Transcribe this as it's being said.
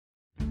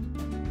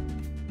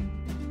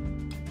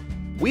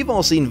We've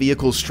all seen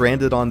vehicles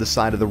stranded on the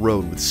side of the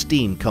road with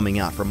steam coming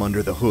out from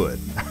under the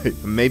hood.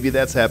 Maybe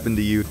that's happened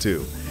to you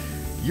too.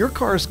 Your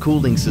car's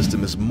cooling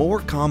system is more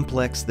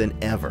complex than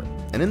ever,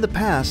 and in the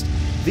past,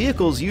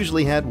 vehicles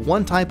usually had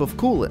one type of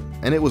coolant,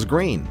 and it was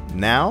green.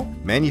 Now,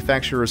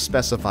 manufacturers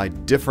specify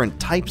different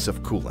types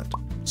of coolant.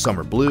 Some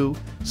are blue,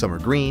 some are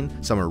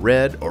green, some are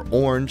red or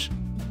orange,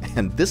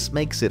 and this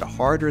makes it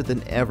harder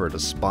than ever to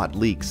spot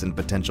leaks and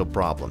potential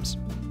problems.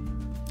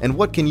 And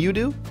what can you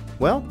do?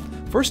 Well,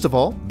 first of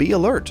all, be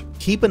alert.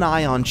 Keep an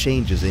eye on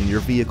changes in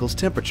your vehicle's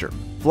temperature.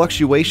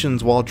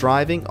 Fluctuations while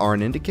driving are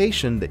an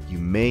indication that you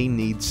may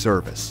need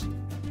service.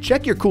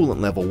 Check your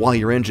coolant level while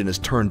your engine is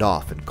turned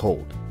off and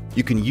cold.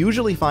 You can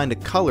usually find a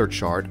color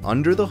chart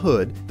under the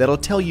hood that'll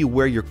tell you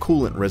where your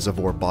coolant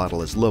reservoir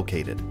bottle is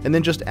located, and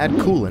then just add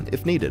coolant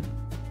if needed.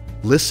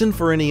 Listen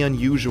for any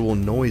unusual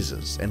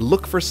noises and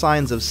look for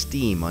signs of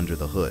steam under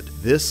the hood.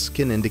 This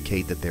can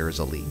indicate that there is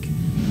a leak.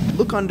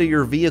 Look under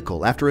your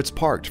vehicle after it's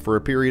parked for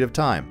a period of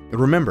time. And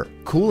remember,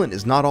 coolant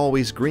is not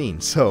always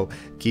green, so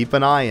keep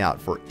an eye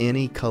out for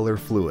any color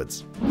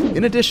fluids.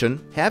 In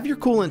addition, have your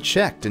coolant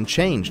checked and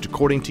changed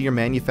according to your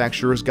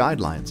manufacturer's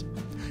guidelines.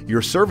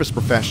 Your service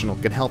professional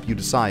can help you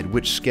decide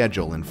which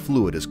schedule and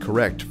fluid is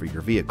correct for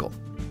your vehicle.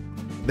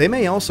 They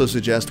may also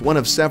suggest one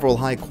of several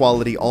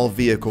high-quality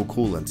all-vehicle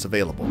coolants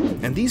available,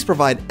 and these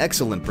provide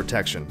excellent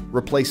protection,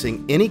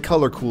 replacing any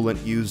color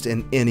coolant used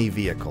in any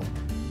vehicle.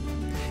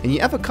 And you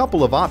have a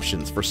couple of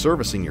options for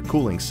servicing your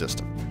cooling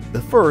system.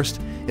 The first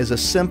is a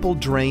simple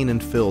drain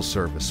and fill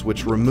service,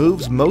 which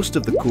removes most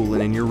of the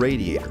coolant in your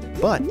radiator,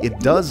 but it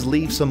does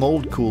leave some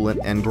old coolant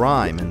and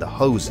grime in the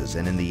hoses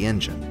and in the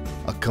engine.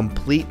 A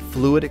complete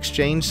fluid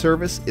exchange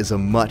service is a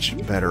much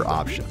better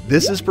option.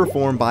 This is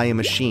performed by a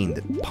machine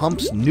that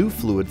pumps new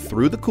fluid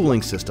through the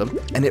cooling system,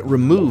 and it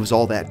removes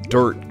all that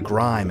dirt,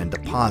 grime, and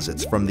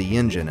deposits from the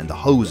engine and the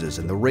hoses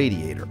and the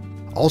radiator.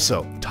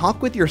 Also,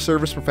 talk with your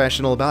service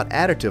professional about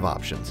additive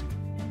options.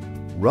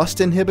 Rust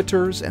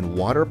inhibitors and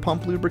water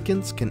pump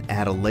lubricants can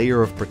add a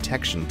layer of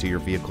protection to your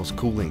vehicle's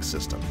cooling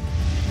system.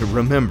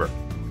 Remember,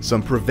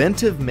 some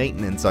preventive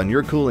maintenance on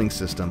your cooling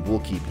system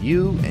will keep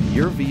you and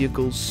your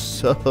vehicle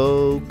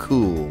so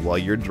cool while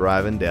you're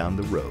driving down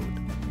the road.